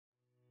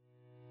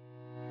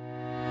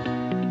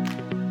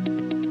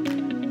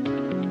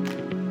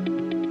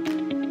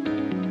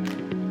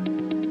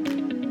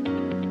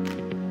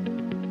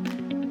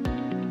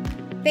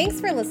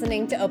Thanks for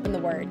listening to Open the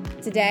Word.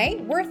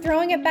 Today, we're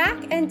throwing it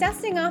back and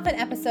dusting off an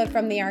episode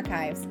from the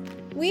archives.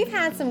 We've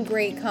had some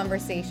great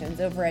conversations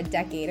over a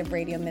decade of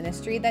radio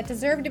ministry that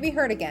deserve to be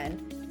heard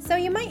again. So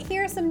you might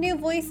hear some new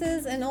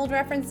voices and old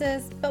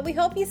references, but we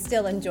hope you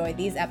still enjoy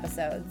these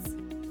episodes.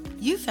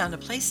 You found a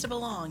place to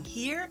belong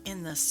here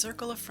in the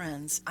Circle of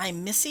Friends.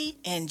 I'm Missy,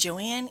 and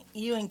Joanne,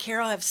 you and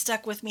Carol have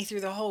stuck with me through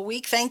the whole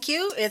week. Thank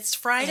you. It's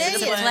Friday.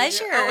 It's a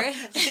pleasure.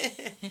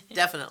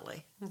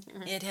 Definitely.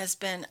 It has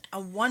been a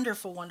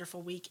wonderful,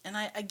 wonderful week. And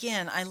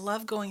I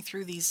love going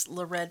through these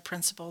Lared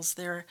principles.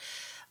 They're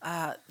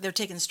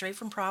taken straight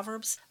from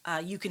Proverbs.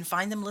 You can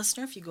find them,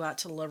 listener, if you go out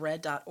to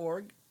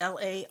lared.org,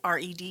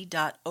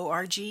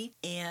 lared.org,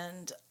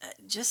 and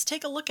just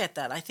take a look at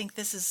that. I think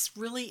this is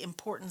really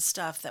important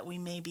stuff that we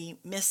may be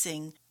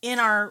missing in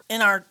our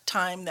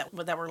time that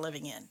we're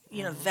living in.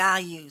 You know,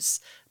 values,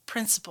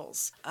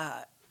 principles,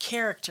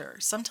 character.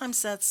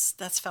 Sometimes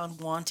that's found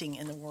wanting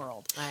in the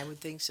world. I would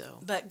think so.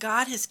 But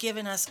God has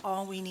given us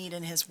all we need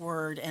in His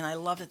Word, and I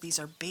love that these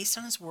are based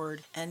on His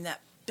Word and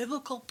that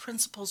biblical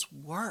principles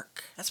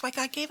work. That's why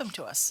God gave them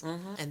to us.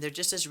 Mm-hmm. And they're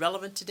just as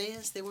relevant today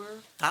as they were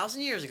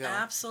 1,000 years ago.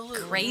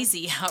 Absolutely.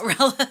 Crazy how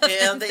relevant they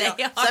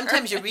are.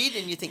 Sometimes you read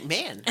and you think,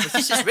 man, was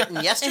this just written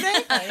yesterday?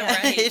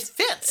 Right. It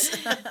fits.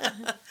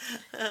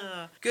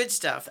 Good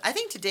stuff. I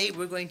think today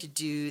we're going to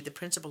do the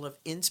principle of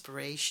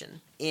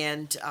inspiration.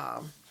 And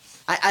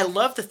I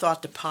love the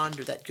thought to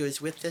ponder that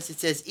goes with this. It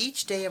says,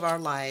 each day of our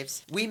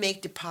lives, we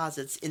make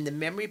deposits in the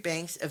memory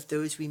banks of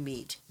those we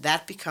meet.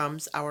 That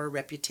becomes our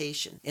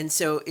reputation. And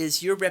so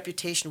is your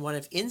reputation one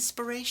of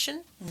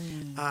inspiration?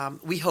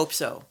 We hope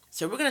so.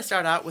 So we're going to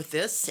start out with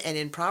this. And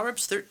in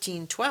Proverbs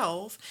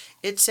 13:12,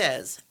 it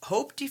says,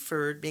 hope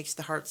deferred makes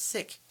the heart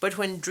sick. But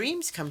when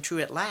dreams come true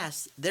at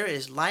last, there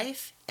is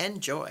life and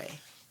joy.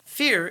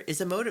 Fear is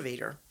a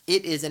motivator.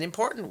 It is an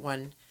important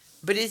one.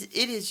 But it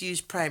is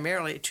used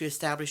primarily to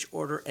establish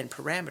order and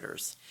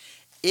parameters.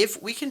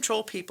 If we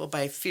control people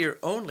by fear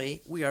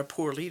only, we are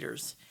poor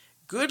leaders.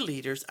 Good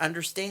leaders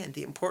understand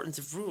the importance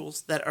of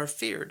rules that are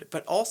feared,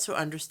 but also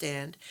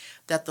understand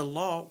that the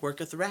law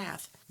worketh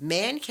wrath.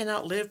 Man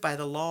cannot live by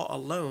the law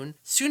alone.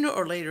 Sooner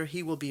or later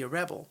he will be a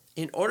rebel.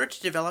 In order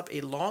to develop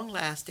a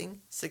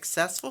long-lasting,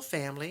 successful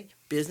family,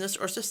 business,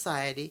 or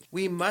society,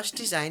 we must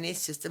design a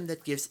system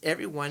that gives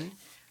everyone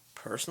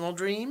personal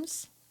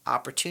dreams,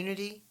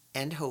 opportunity,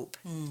 and hope.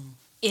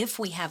 If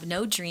we have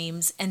no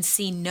dreams and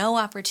see no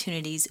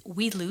opportunities,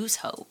 we lose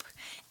hope.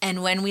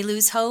 And when we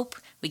lose hope,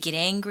 we get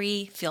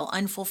angry, feel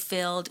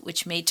unfulfilled,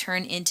 which may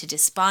turn into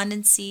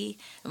despondency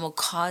and will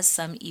cause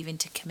some even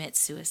to commit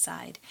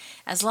suicide.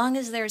 As long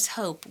as there's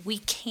hope, we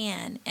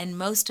can, and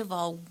most of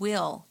all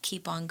will,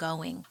 keep on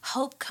going.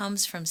 Hope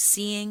comes from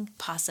seeing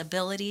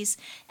possibilities,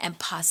 and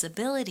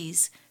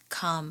possibilities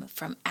come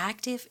from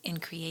active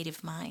and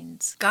creative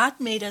minds. God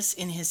made us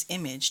in His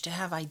image to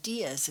have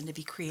ideas and to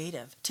be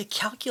creative, to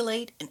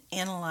calculate and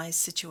analyze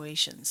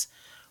situations.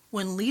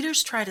 When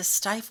leaders try to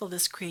stifle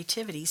this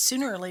creativity,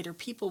 sooner or later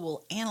people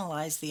will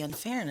analyze the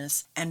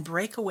unfairness and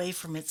break away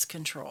from its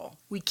control.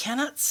 We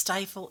cannot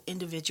stifle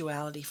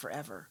individuality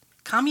forever.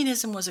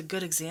 Communism was a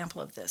good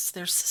example of this.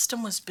 Their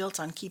system was built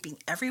on keeping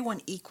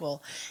everyone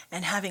equal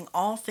and having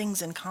all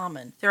things in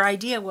common. Their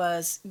idea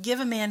was, give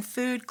a man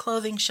food,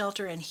 clothing,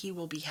 shelter, and he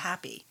will be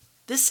happy.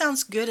 This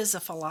sounds good as a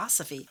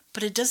philosophy,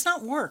 but it does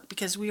not work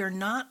because we are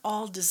not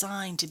all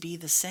designed to be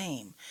the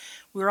same.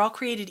 We're all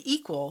created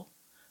equal,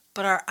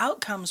 but our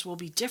outcomes will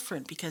be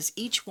different because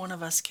each one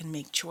of us can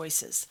make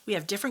choices. We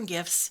have different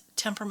gifts,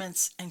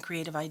 temperaments, and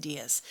creative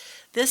ideas.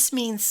 This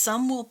means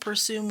some will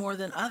pursue more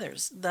than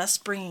others, thus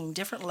bringing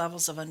different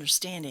levels of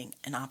understanding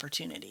and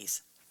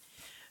opportunities.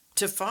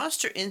 To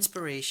foster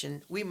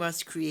inspiration, we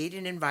must create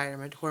an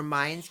environment where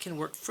minds can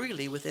work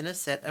freely within a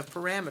set of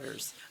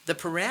parameters. The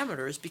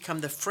parameters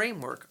become the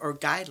framework or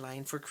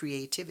guideline for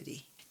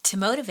creativity. To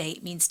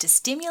motivate means to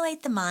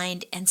stimulate the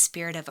mind and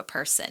spirit of a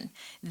person.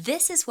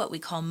 This is what we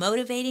call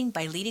motivating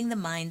by leading the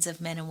minds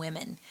of men and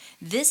women.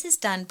 This is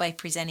done by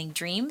presenting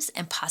dreams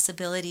and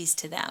possibilities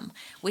to them,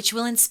 which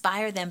will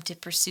inspire them to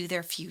pursue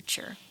their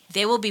future.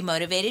 They will be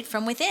motivated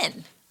from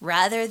within,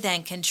 rather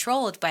than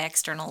controlled by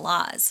external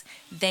laws.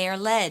 They are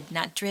led,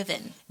 not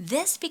driven.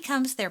 This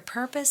becomes their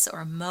purpose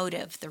or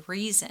motive, the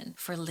reason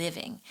for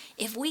living.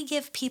 If we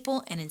give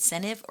people an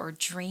incentive or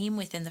dream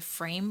within the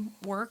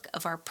framework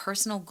of our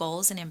personal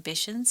goals and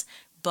ambitions,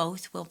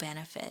 both will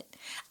benefit.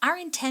 Our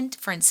intent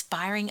for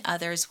inspiring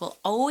others will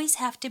always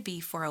have to be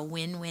for a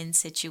win-win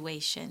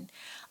situation.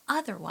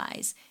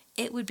 Otherwise,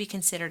 it would be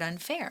considered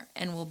unfair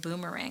and will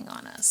boomerang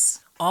on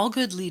us. All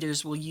good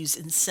leaders will use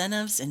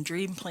incentives and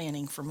dream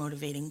planning for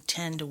motivating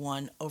 10 to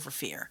 1 over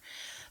fear.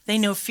 They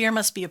know fear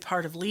must be a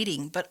part of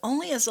leading, but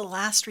only as a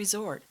last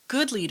resort.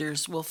 Good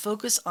leaders will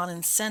focus on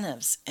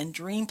incentives and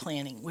dream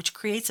planning, which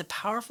creates a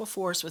powerful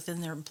force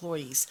within their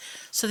employees,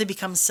 so they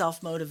become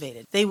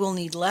self-motivated. They will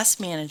need less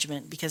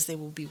management because they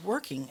will be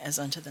working as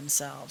unto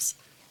themselves.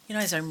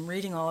 As I'm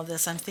reading all of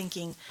this, I'm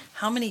thinking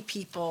how many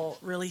people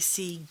really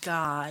see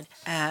God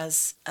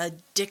as a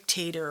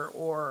dictator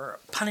or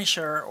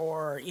punisher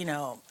or,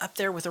 up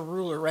there with a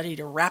ruler ready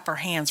to wrap our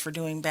hands for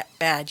doing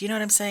bad. You know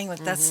what I'm saying?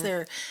 Like that's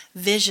their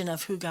vision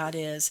of who God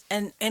is.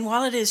 And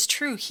while it is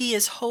true, he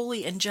is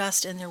holy and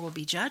just and there will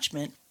be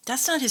judgment,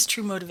 that's not his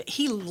true motivation.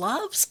 He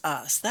loves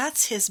us.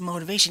 That's his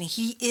motivation.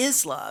 He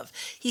is love.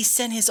 He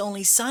sent his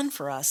only son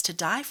for us to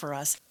die for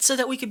us so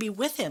that we could be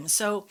with him.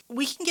 So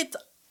we can get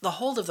the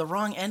hold of the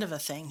wrong end of a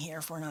thing here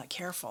if we're not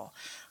careful.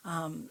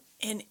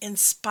 And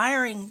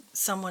inspiring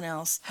someone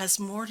else has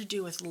more to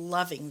do with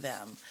loving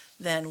them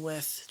than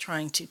with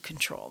trying to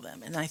control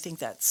them. And I think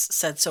that's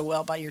said so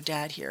well by your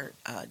dad here,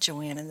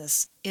 Joanne,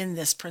 in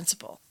this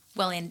principle.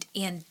 Well,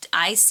 and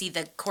I see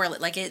the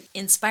correlate, like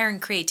inspiring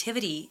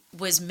creativity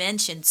was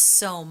mentioned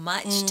so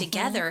much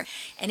together.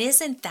 And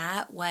isn't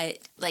that what,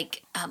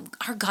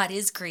 our God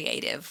is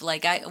creative?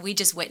 We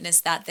just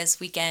witnessed that this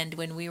weekend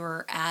when we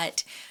were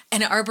at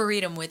an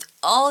arboretum with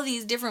all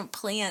these different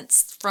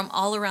plants from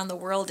all around the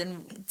world.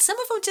 And some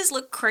of them just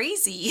look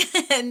crazy.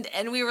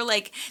 and we were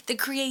like, the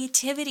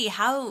creativity,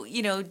 how,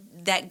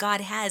 that God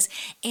has.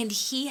 And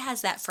he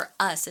has that for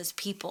us as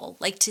people,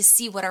 to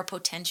see what our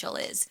potential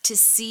is, to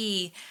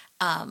see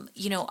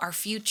our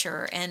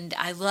future. And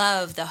I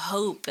love the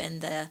hope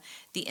and the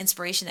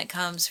inspiration that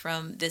comes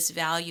from this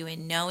value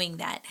in knowing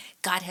that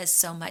God has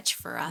so much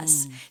for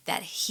us,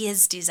 that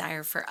his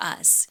desire for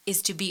us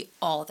is to be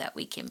all that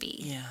we can be.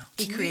 Yeah.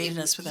 He created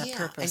us for that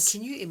purpose.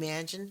 And can you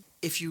imagine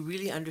if you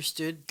really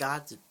understood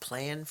God's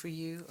plan for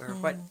you, or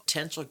what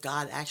potential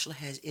God actually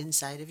has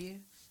inside of you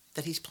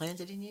that he's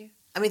planted in you?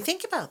 I mean,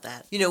 think about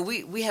that.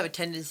 We have a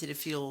tendency to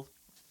feel,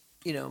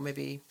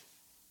 maybe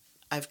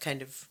I've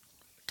kind of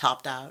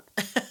topped out,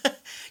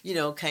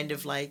 kind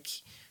of like,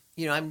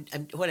 I'm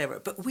whatever.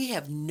 But we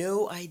have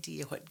no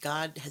idea what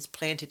God has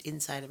planted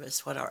inside of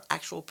us, what our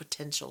actual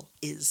potential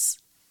is.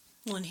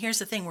 Well, and here's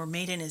the thing, we're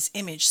made in his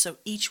image, so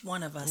each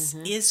one of us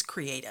is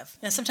creative.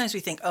 Now, sometimes we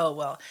think, oh,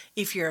 well,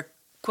 if you're a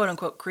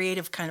quote-unquote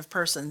creative kind of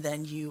person,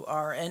 then you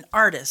are an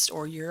artist,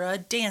 or you're a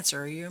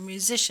dancer, or you're a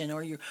musician,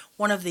 or you're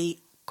one of the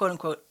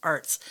quote-unquote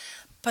arts.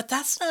 But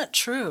that's not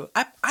true.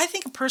 I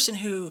think a person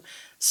who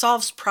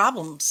solves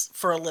problems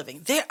for a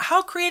living,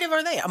 how creative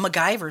are they? A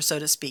MacGyver, so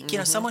to speak.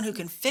 Someone who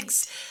can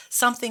fix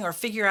something or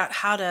figure out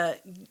how to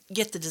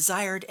get the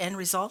desired end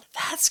result.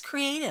 That's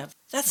creative.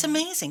 That's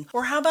amazing.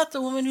 Or how about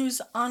the woman who's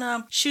on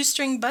a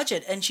shoestring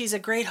budget and she's a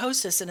great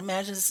hostess and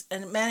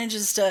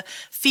manages to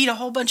feed a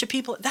whole bunch of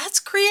people? That's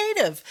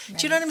creative. Right.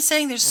 Do you know what I'm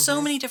saying? There's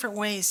so many different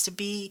ways to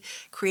be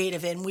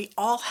creative, and we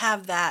all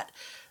have that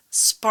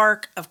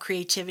spark of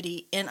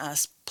creativity in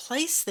us,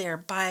 placed there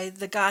by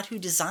the God who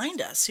designed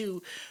us,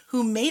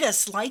 who made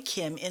us like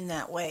him in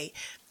that way.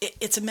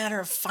 It's a matter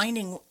of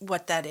finding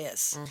what that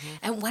is.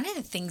 And one of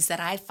the things that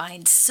I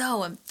find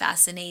so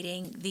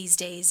fascinating these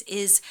days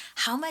is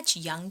how much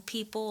young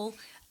people,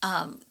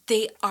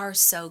 they are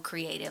so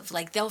creative.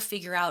 They'll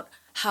figure out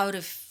how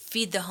to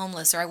feed the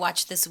homeless. Or I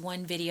watched this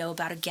one video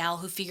about a gal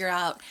who figured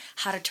out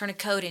how to turn a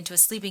coat into a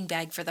sleeping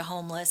bag for the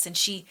homeless. And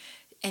she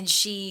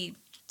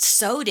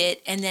sewed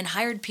it and then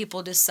hired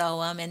people to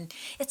sew them. And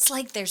it's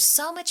there's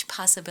so much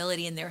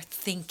possibility in their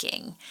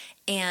thinking.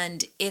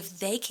 And if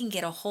they can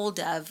get a hold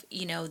of,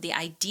 the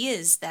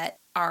ideas that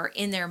are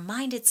in their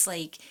mind, it's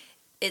like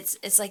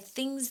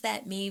things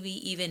that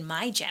maybe even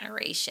my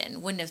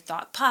generation wouldn't have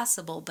thought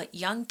possible. But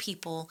young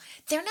people,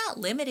 they're not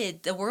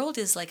limited. The world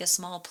is like a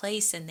small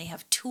place and they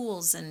have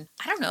tools. And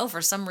I don't know,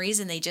 for some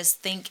reason, they just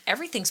think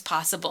everything's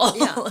possible.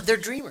 Yeah, they're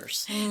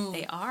dreamers.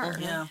 They are.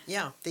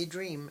 Yeah, they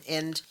dream.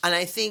 And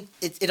I think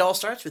it all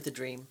starts with a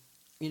dream.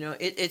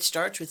 It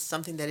starts with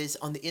something that is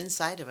on the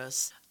inside of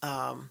us.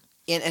 And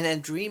a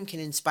dream can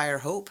inspire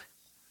hope.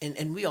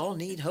 And we all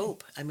need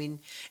hope. I mean,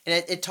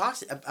 and it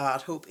talks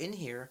about hope in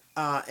here.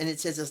 And it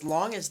says, as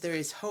long as there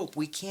is hope,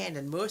 we can,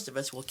 and most of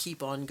us will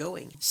keep on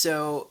going.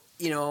 So,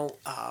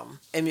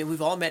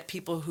 we've all met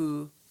people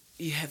who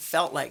you have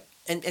felt like,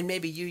 and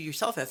maybe you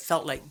yourself have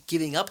felt like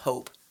giving up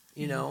hope,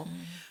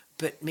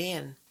 But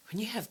man, when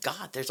you have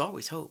God, there's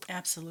always hope.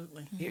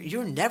 Absolutely.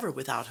 You're never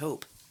without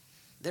hope.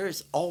 There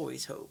is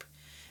always hope.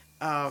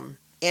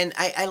 And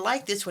I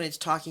like this when it's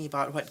talking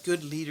about what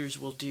good leaders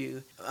will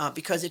do,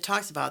 because it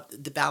talks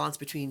about the balance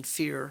between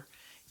fear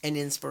and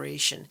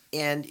inspiration.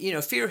 And,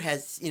 fear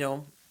has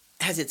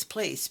its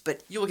place,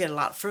 but you'll get a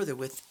lot further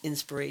with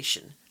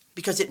inspiration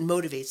because it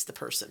motivates the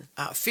person.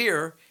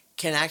 Fear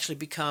can actually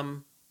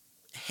become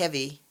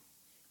heavy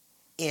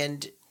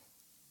and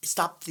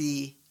stop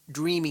the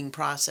dreaming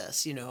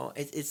process.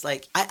 It's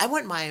like, I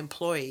want my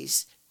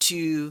employees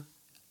to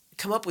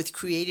come up with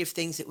creative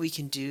things that we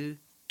can do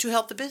to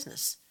help the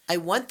business. I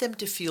want them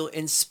to feel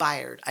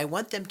inspired. I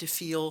want them to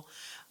feel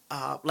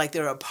like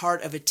they're a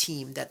part of a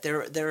team, that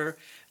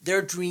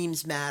their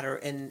dreams matter,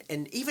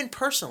 and even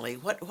personally,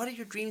 what are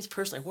your dreams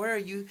personally? Where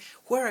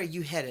are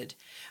you headed?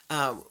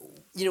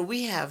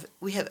 We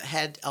have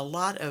had a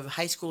lot of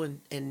high school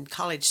and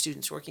college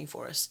students working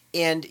for us,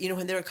 and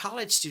when they're a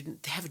college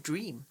student, they have a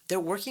dream. They're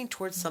working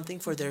towards something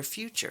for their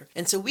future,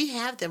 and so we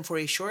have them for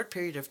a short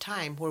period of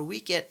time where we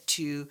get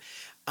to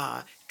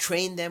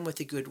train them with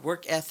a good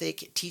work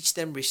ethic, teach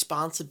them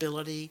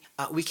responsibility.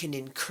 We can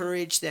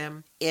encourage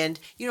them. And,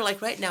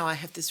 like right now, I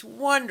have this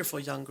wonderful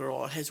young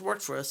girl has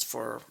worked for us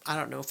for,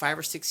 5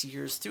 or 6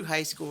 years through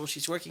high school.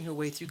 She's working her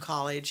way through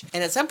college.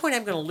 And at some point,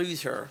 I'm going to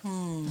lose her,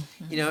 and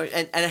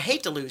I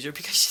hate to lose her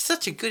because she's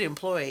such a good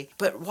employee.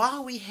 But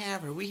while we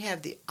have her, we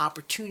have the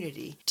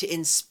opportunity to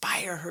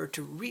inspire her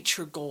to reach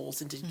her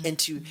goals and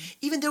to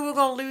even though we're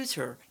going to lose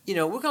her, we're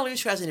going to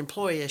lose her as an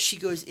employee as she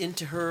goes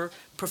into her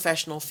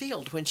professional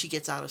field when she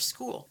gets out of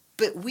school.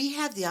 But we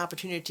have the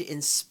opportunity to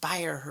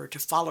inspire her to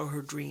follow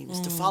her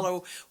dreams, to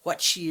follow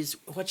what she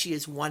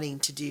is wanting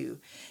to do.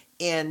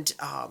 And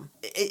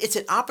it's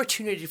an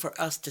opportunity for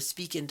us to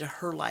speak into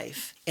her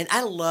life. And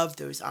I love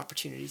those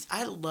opportunities.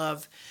 I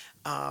love,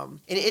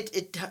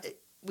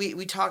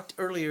 we talked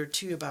earlier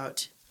too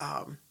about,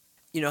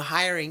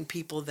 hiring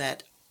people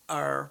that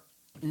are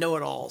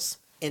know-it-alls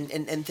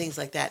and things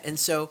like that. And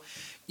so,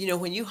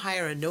 when you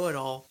hire a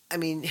know-it-all, I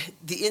mean,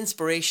 the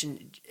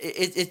inspiration,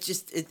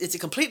 it's a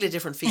completely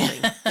different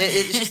feeling.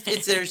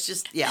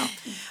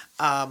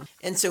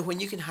 And so when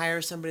you can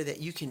hire somebody that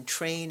you can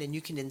train and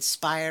you can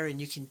inspire and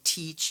you can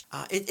teach,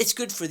 it's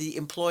good for the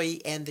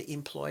employee and the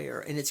employer,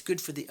 and it's good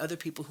for the other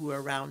people who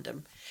are around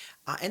them.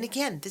 And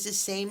again, this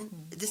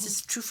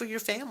is true for your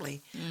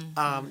family.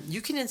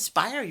 You can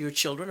inspire your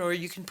children, or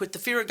you can put the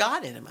fear of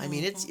God in them. I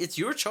mean, it's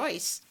your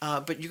choice,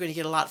 but you're going to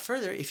get a lot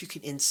further if you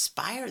can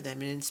inspire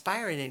them and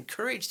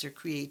encourage their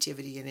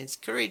creativity and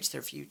encourage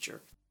their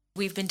future.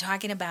 We've been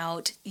talking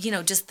about,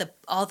 just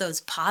all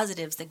those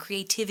positives, the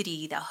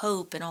creativity, the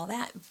hope and all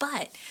that.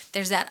 But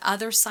there's that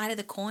other side of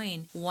the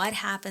coin. What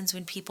happens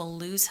when people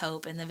lose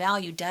hope? And the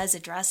value does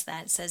address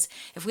that. It says,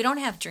 if we don't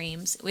have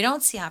dreams, we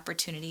don't see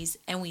opportunities,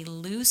 and we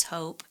lose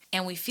hope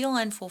and we feel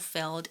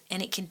unfulfilled,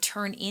 and it can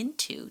turn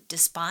into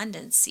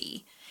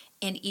despondency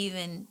and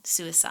even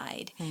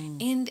suicide.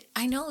 And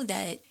I know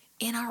that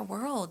in our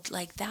world,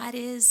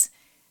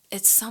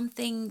 it's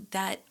something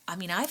that,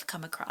 I've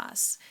come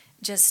across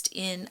just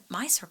in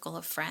my circle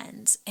of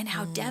friends, and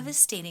how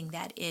devastating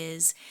that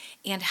is.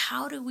 And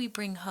how do we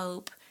bring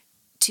hope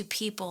to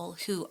people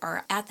who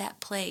are at that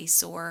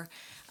place, or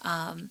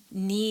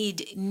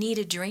need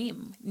a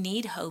dream,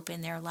 need hope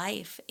in their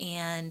life?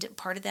 And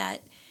part of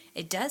that,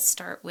 it does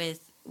start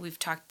with, we've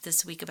talked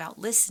this week about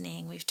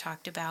listening, we've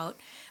talked about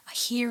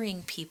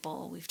hearing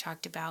people, we've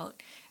talked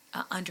about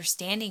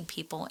understanding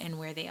people and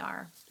where they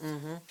are.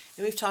 And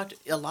we've talked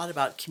a lot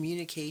about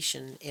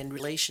communication and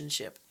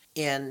relationship.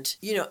 And,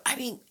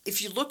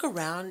 if you look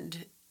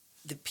around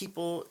the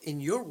people in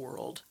your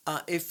world,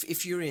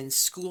 if you're in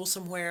school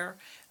somewhere,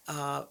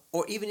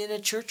 or even in a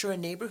church or a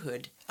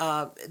neighborhood,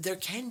 there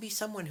can be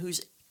someone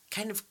who's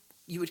kind of,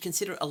 you would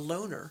consider a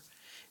loner,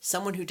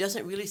 someone who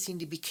doesn't really seem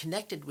to be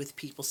connected with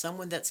people,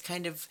 someone that's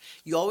kind of,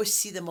 you always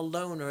see them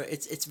alone, or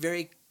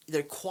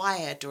they're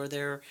quiet, or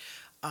they're,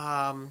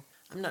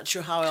 I'm not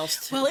sure how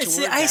else to it's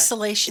word the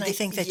isolation, I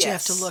think, that you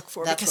have to look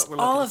for, because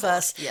all of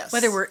us,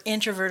 whether we're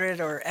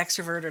introverted or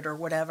extroverted or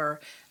whatever,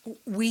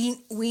 we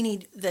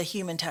need the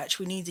human touch.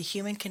 We need the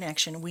human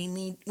connection. We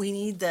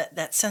need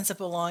that sense of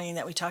belonging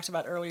that we talked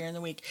about earlier in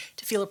the week,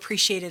 to feel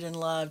appreciated and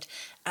loved.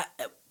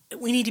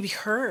 We need to be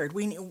heard.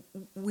 We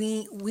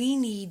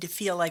need to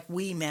feel like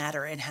we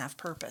matter and have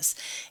purpose.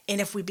 And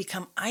if we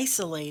become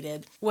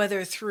isolated,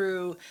 whether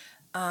through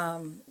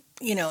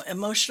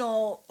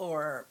emotional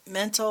or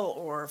mental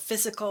or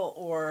physical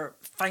or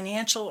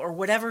financial or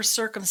whatever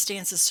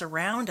circumstances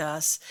surround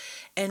us,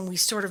 and we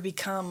sort of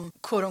become,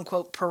 quote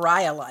unquote,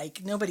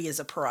 pariah-like. Nobody is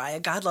a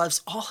pariah. God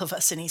loves all of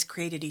us, and He's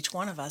created each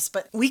one of us.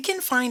 But we can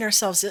find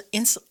ourselves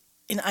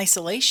in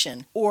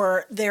isolation,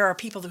 or there are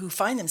people who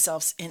find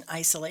themselves in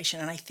isolation.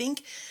 And I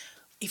think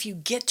if you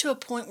get to a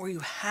point where you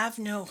have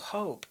no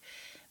hope,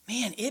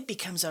 man, it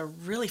becomes a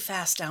really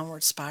fast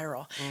downward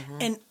spiral.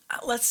 And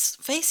let's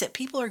face it,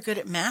 people are good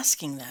at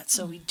masking that,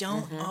 so we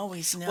don't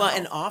always know. Well,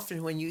 and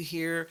often when you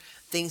hear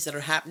things that are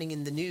happening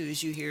in the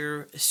news, you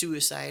hear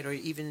suicide or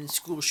even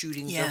school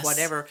shootings or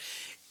whatever,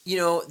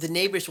 the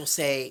neighbors will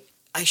say,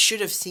 I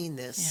should have seen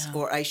this,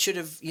 or I should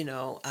have,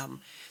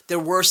 there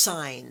were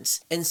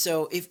signs. And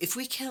so if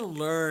we can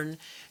learn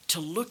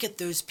to look at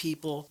those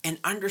people and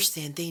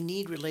understand they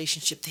need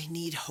relationship, they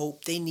need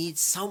hope, they need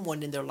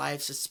someone in their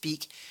lives to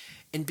speak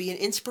and be an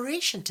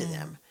inspiration to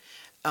them.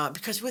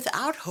 Because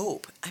without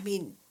hope,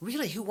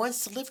 really, who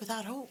wants to live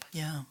without hope?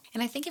 Yeah.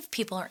 And I think if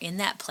people are in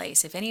that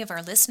place, if any of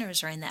our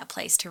listeners are in that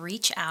place, to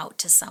reach out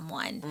to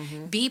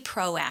someone, be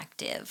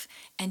proactive,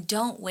 and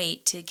don't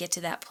wait to get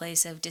to that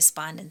place of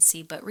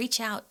despondency, but reach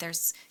out.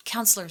 There's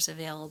counselors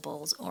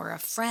available, or a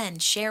friend,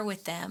 share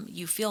with them.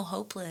 You feel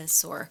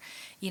hopeless, or,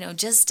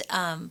 just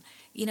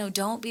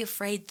don't be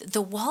afraid.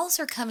 The walls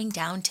are coming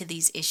down to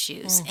these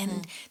issues.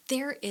 And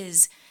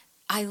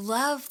I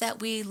love that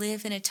we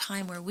live in a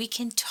time where we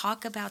can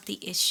talk about the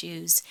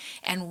issues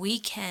and we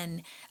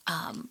can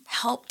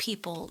help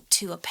people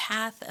to a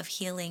path of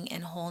healing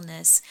and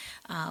wholeness.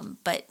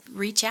 But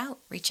reach out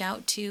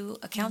to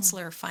a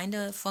counselor, find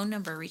a phone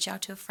number, reach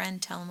out to a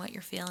friend, tell them what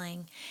you're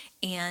feeling,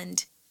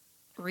 and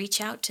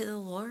reach out to the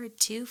Lord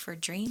too for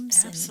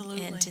dreams and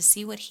to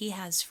see what He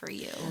has for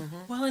you.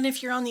 Well, and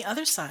if you're on the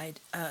other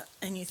side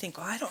and you think,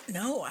 I don't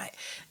know,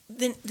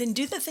 then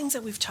do the things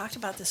that we've talked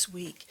about this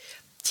week.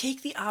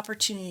 Take the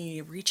opportunity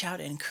to reach out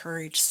and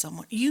encourage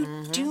someone.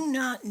 You do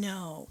not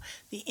know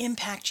the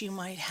impact you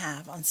might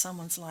have on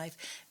someone's life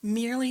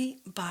merely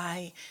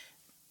by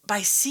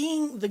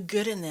seeing the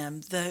good in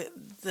them,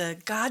 the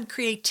God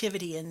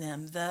creativity in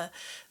them,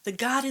 the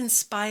God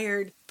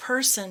inspired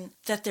person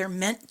that they're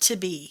meant to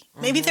be.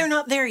 Maybe they're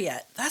not there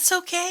yet. That's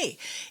okay.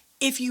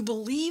 If you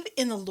believe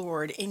in the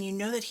Lord and you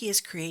know that He is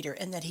creator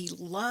and that He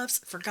loves,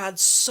 for God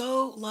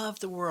so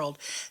loved the world,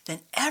 then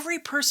every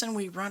person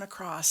we run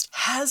across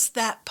has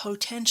that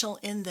potential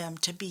in them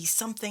to be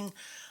something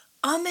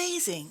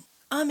amazing.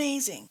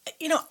 Amazing.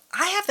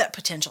 I have that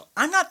potential.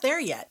 I'm not there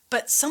yet,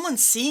 but someone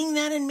seeing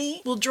that in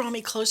me will draw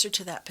me closer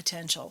to that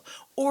potential,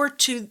 or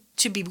to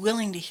be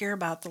willing to hear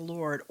about the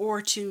Lord,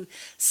 or to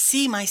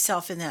see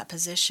myself in that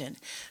position.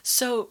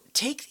 So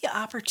take the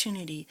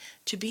opportunity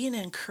to be an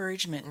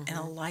encouragement and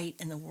a light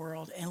in the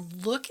world,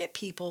 and look at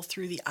people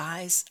through the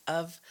eyes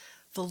of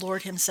the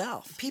Lord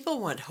Himself.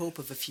 People want hope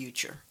of a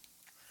future.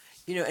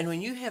 And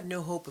when you have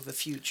no hope of a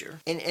future,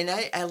 and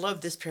I love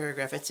this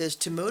paragraph. It says,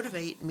 to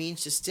motivate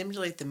means to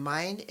stimulate the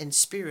mind and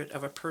spirit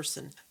of a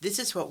person. This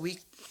is what we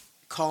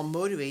call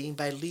motivating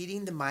by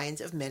leading the minds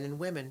of men and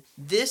women.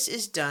 This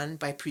is done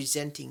by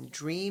presenting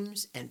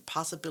dreams and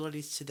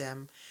possibilities to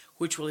them,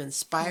 which will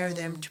inspire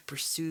them to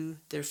pursue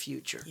their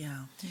future.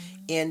 Yeah.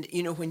 And,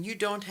 when you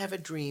don't have a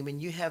dream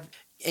and you have...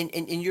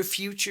 And your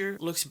future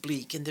looks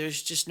bleak and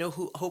there's just no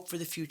hope for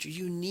the future.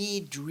 You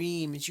need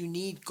dreams, you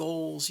need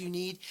goals, you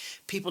need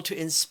people to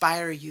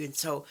inspire you. And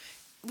so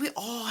we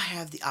all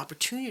have the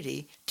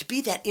opportunity to be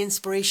that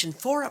inspiration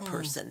for a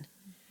person.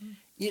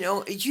 You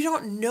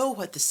don't know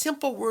what the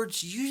simple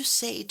words you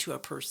say to a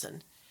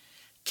person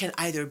can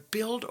either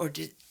build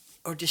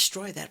or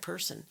destroy that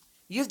person.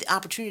 You have the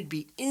opportunity to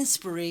be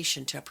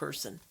inspiration to a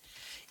person.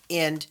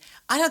 And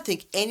I don't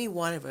think any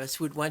one of us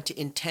would want to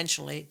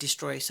intentionally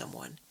destroy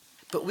someone.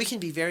 But we can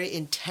be very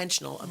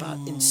intentional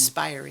about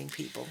inspiring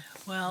people.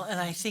 Well, and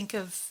I think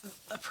of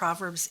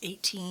Proverbs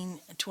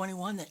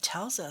 18:21 that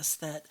tells us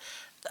that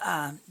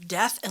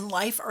death and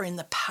life are in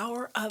the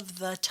power of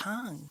the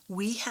tongue.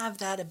 We have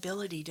that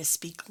ability to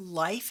speak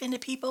life into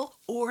people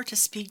or to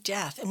speak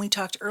death. And we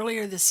talked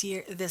earlier this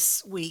year,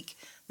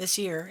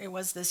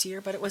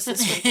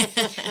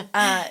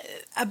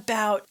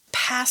 about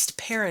past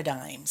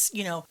paradigms.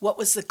 What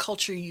was the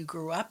culture you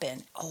grew up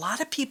in? A lot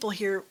of people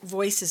hear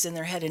voices in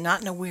their head, and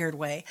not in a weird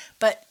way,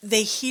 but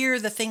they hear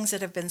the things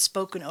that have been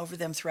spoken over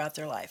them throughout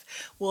their life.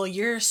 Well,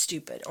 you're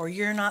stupid, or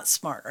you're not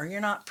smart, or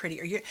you're not pretty,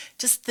 or you're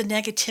just the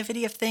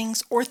negativity of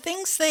things, or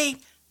things they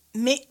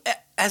may,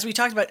 as we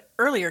talked about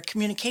earlier,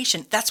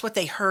 communication. That's what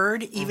they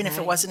heard, even if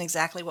it wasn't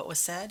exactly what was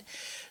said.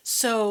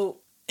 So,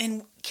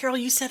 and Carol,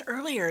 you said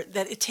earlier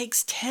that it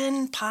takes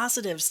 10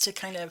 positives to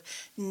kind of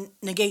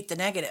negate the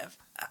negative.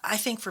 I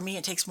think for me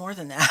it takes more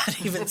than that,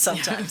 even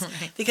sometimes,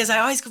 because I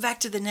always go back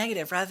to the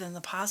negative rather than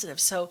the positive.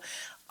 So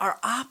our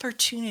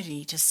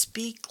opportunity to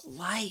speak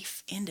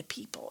life into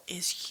people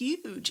is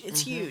huge.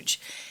 It's huge.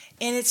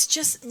 And it's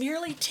just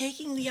merely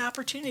taking the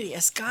opportunity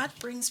as God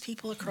brings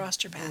people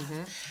across your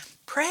path.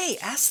 Pray,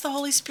 ask the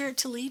Holy Spirit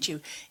to lead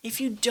you.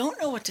 If you don't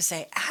know what to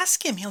say,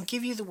 ask Him. He'll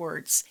give you the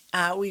words.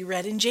 We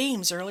read in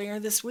James earlier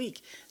this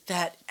week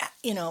that,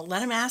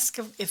 let him ask,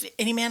 if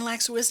any man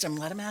lacks wisdom,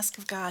 let him ask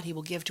of God. He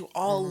will give to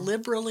all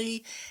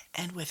liberally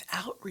and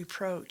without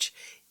reproach.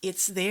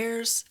 It's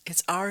theirs,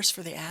 it's ours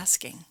for the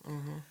asking.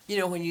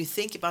 When you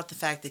think about the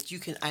fact that you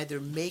can either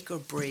make or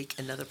break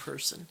another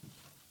person,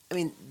 I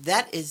mean,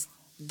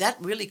 that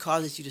really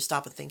causes you to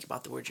stop and think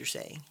about the words you're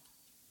saying,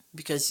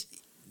 because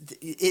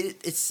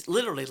it's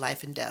literally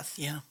life and death.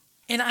 Yeah.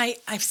 And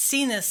I've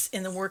seen this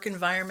in the work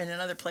environment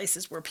and other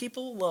places where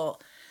people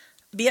will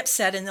be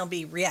upset and they'll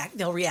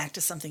react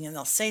to something, and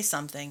they'll say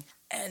something,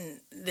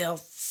 and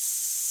they'll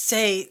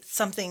say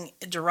something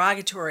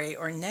derogatory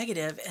or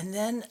negative, and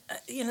then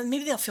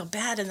maybe they'll feel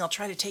bad and they'll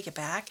try to take it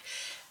back.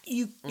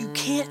 You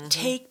can't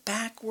take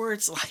back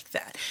words like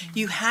that.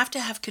 You have to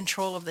have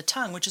control of the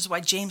tongue, which is why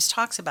James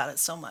talks about it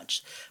so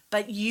much.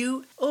 But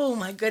oh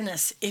my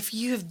goodness, if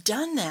you have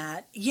done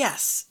that,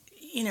 yes,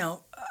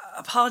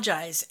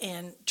 apologize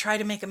and try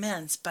to make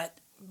amends, but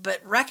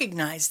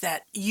recognize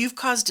that you've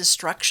caused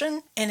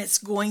destruction, and it's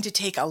going to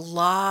take a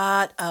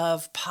lot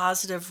of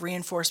positive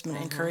reinforcement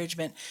and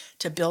encouragement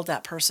to build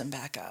that person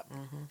back up.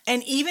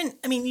 And even,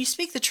 I mean, you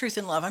speak the truth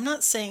in love. I'm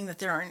not saying that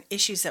there aren't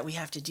issues that we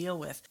have to deal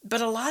with,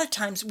 but a lot of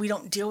times we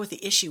don't deal with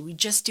the issue. We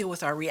just deal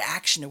with our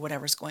reaction to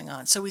whatever's going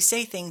on. So we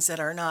say things that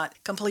are not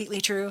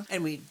completely true.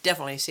 And we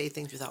definitely say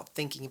things without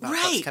thinking about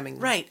what's coming.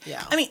 Right.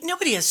 Yeah. I mean,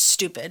 nobody is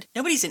stupid.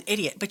 Nobody's an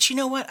idiot. But you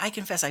know what? I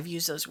confess I've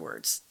used those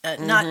words.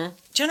 Not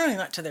generally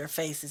not to their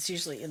face. It's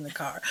usually in the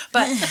car.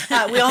 But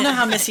we all know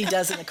how Missy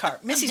does in the car.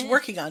 Missy's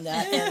working on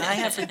that, and I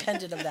have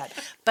repented of that.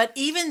 But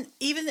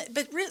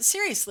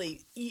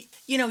seriously,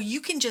 you know,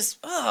 you can just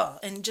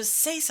and just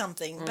say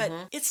something, but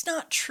it's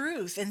not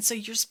truth. And so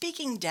you're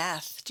speaking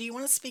death. Do you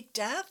want to speak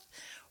death?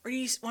 Or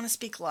you want to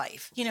speak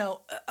life? You know,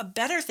 a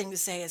better thing to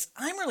say is,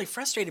 I'm really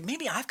frustrated.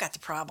 Maybe I've got the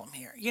problem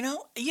here. You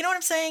know what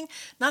I'm saying?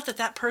 Not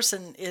that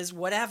person is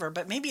whatever,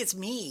 but maybe it's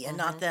me and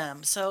not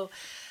them. So,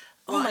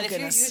 Well, my and if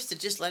goodness. you're used to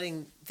just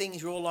letting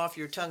things roll off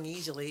your tongue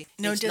easily,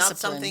 No it's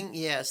discipline.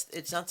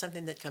 it's not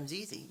something that comes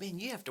easy. Man,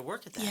 you have to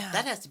work at that. Yeah.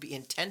 That has to be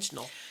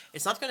intentional.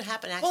 It's not going to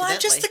happen Well, accidentally.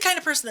 I'm just the kind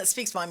of person that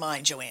speaks my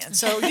mind, Joanne.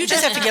 So you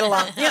just have to get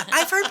along. Yeah,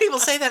 I've heard people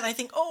say that, and I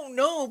think, oh,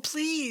 no,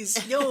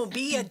 please. No,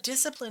 be a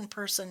disciplined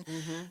person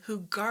who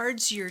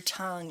guards your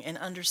tongue and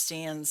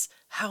understands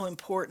how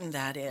important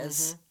that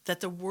is, that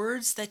the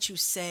words that you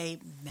say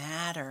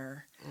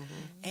matter.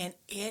 And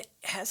it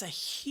has a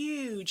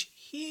huge,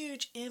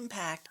 huge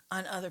impact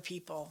on other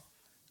people.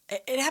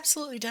 It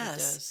absolutely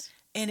does.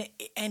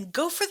 And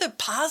go for the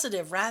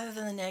positive rather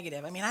than the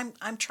negative. I mean,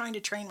 I'm trying to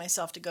train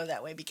myself to go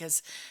that way,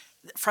 because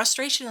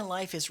frustration in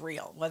life is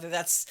real. Whether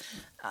that's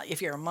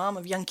if you're a mom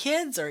of young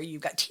kids, or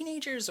you've got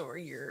teenagers, or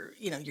you're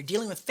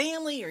dealing with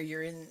family, or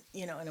you're in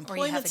an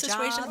employment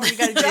situation, or you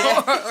got a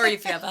job, or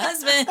if you have a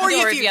husband, or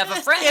if you have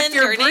a friend, if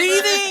you're or a neighbor.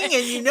 breathing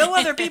and you know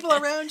other people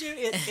around you,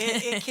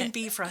 it can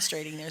be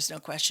frustrating. There's no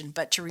question.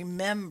 But to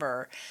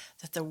remember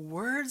that the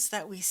words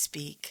that we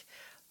speak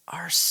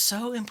are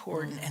so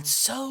important and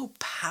so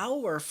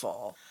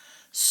powerful.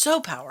 So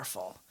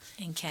powerful.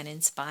 And can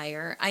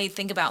inspire. I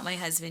think about my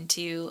husband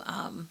too.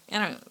 I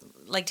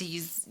don't like to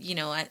use,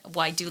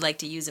 I do like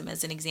to use him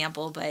as an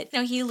example, but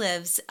he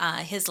lives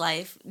his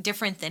life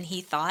different than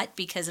he thought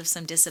because of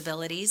some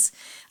disabilities.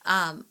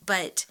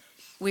 But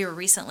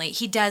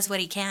he does what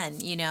he can,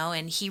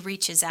 and he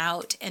reaches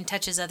out and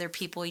touches other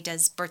people. He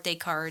does birthday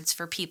cards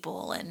for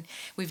people. And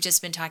we've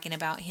just been talking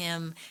about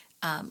him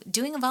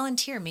doing a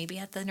volunteer, maybe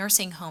at the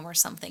nursing home or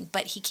something,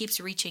 but he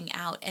keeps reaching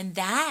out, and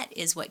that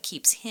is what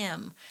keeps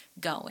him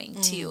going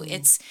too.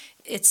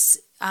 It's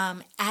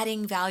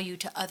adding value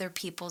to other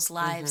people's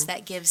lives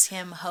that gives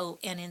him hope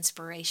and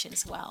inspiration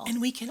as well.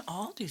 And we can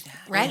all do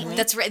that. Right?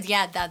 That's right.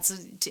 Yeah,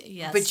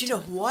 yes.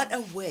 But what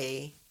a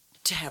way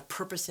to have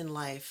purpose in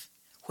life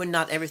when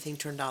not everything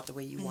turned out the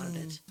way you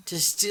wanted it. To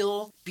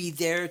still be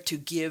there to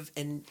give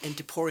and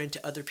to pour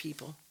into other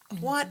people.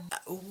 What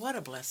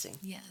a blessing.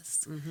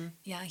 Yes.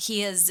 Yeah,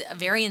 he is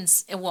very,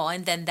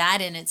 and then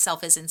that in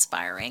itself is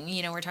inspiring.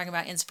 We're talking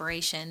about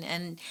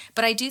inspiration.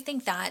 But I do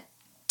think that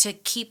to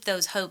keep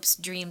those hopes,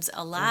 dreams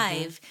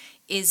alive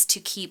is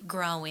to keep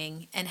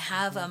growing and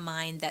have a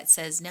mind that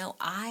says, no,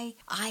 I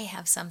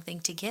have something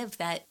to give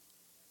that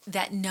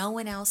no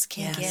one else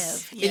can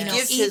give. It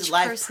gives his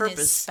life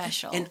purpose.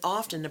 Special. And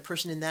often a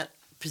person in that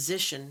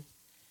position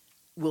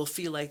will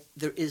feel like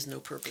there is no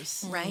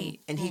purpose. Right.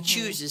 And he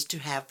chooses to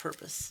have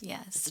purpose.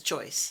 Yes. It's a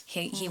choice.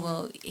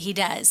 He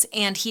does.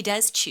 And he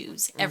does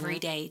choose every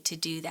day to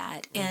do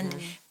that.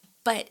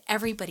 But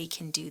everybody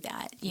can do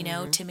that,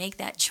 to make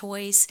that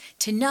choice,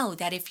 to know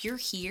that if you're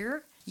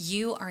here,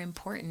 you are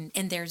important,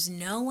 and there's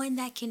no one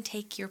that can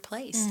take your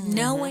place.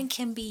 No one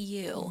can be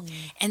you.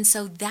 And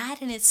so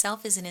that in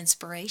itself is an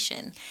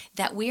inspiration,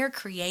 that we are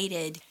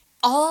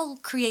all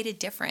created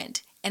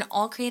different, and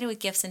all created with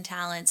gifts and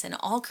talents, and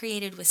all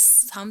created with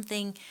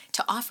something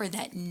to offer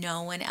that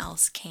no one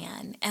else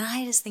can. And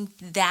I just think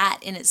that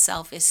in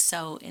itself is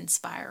so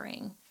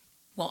inspiring.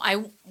 Well,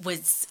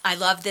 I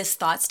love this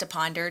Thoughts to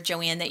Ponder,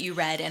 Joanne, that you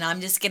read, and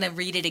I'm just going to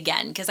read it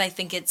again because I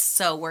think it's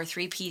so worth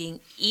repeating.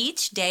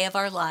 Each day of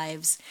our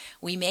lives,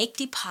 we make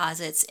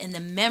deposits in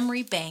the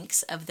memory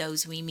banks of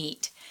those we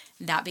meet.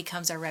 That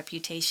becomes our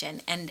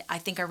reputation. And I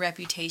think our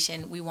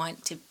reputation, we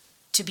want to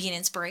be an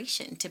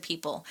inspiration to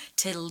people,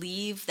 to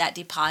leave that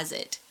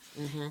deposit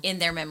in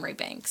their memory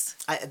banks.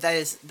 That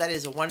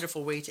is a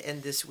wonderful way to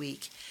end this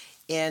week.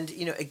 And,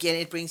 again,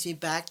 it brings me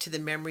back to the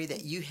memory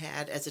that you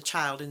had as a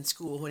child in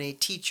school when a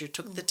teacher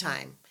took the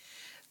time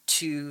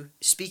to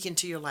speak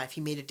into your life.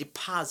 He made a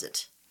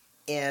deposit,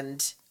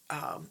 and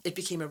it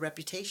became a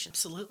reputation.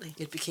 Absolutely.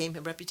 It became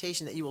a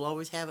reputation that you will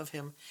always have of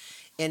him.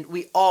 And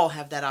we all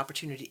have that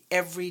opportunity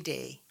every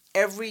day.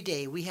 Every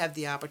day we have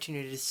the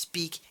opportunity to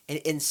speak and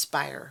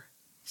inspire.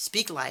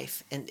 Speak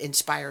life and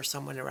inspire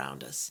someone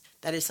around us.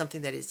 That is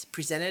something that is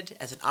presented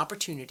as an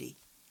opportunity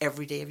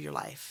every day of your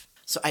life.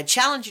 So I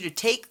challenge you to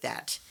take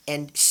that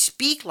and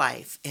speak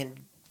life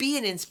and Be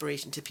an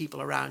inspiration to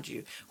people around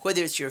you,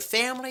 whether it's your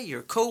family,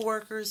 your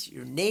coworkers,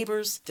 your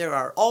neighbors. There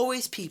are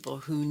always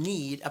people who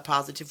need a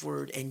positive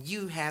word, and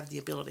you have the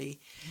ability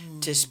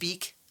to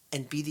speak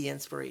and be the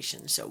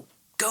inspiration. So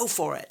go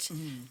for it.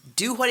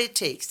 Do what it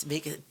takes to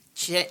make a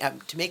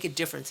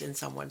difference in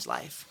someone's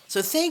life.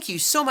 So thank you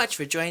so much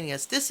for joining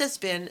us. This has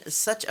been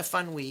such a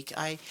fun week.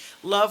 I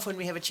love when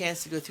we have a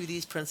chance to go through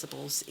these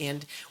principles,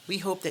 and we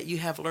hope that you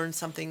have learned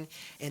something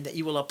and that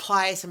you will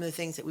apply some of the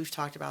things that we've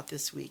talked about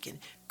this week and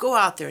go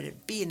out there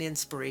and be an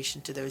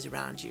inspiration to those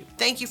around you.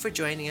 Thank you for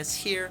joining us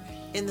here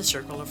in the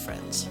Circle of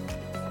Friends.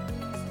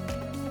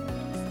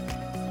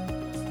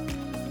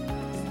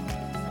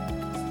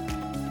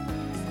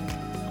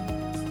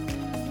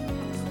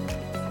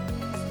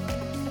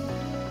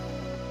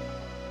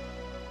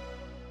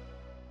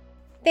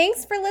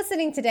 Thanks for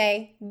listening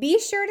today. Be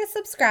sure to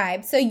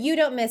subscribe so you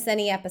don't miss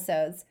any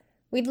episodes.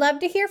 We'd love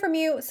to hear from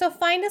you, so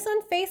find us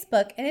on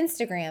Facebook and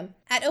Instagram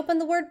at Open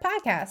the Word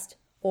Podcast,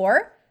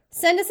 or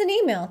send us an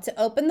email to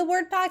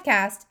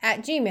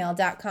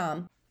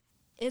openthewordpodcast@gmail.com.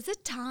 Is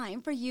it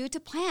time for you to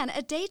plan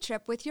a day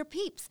trip with your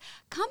peeps?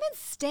 Come and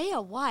stay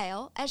a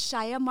while at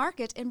Shia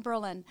Market in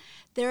Berlin.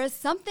 There is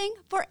something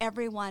for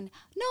everyone,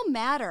 no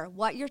matter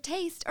what your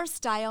taste or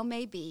style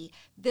may be.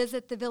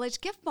 Visit the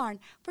Village Gift Barn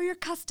for your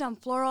custom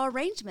floral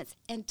arrangements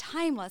and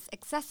timeless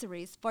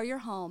accessories for your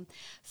home.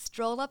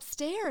 Stroll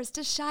upstairs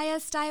to Shia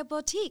Style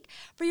Boutique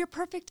for your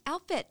perfect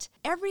outfit.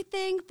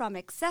 Everything from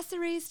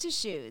accessories to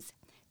shoes.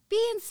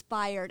 Be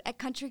inspired at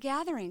country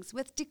gatherings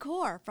with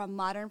decor from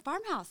modern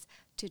farmhouse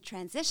to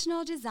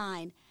transitional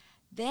design.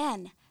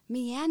 Then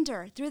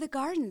meander through the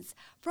gardens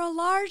for a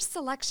large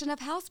selection of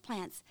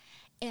houseplants.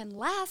 And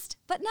last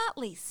but not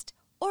least,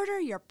 order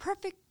your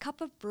perfect cup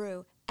of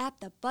brew at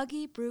the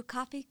Buggy Brew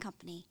Coffee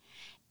Company.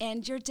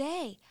 End your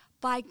day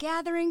by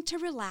gathering to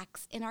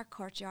relax in our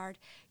courtyard.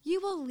 You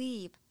will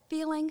leave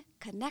feeling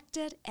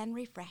connected and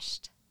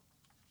refreshed.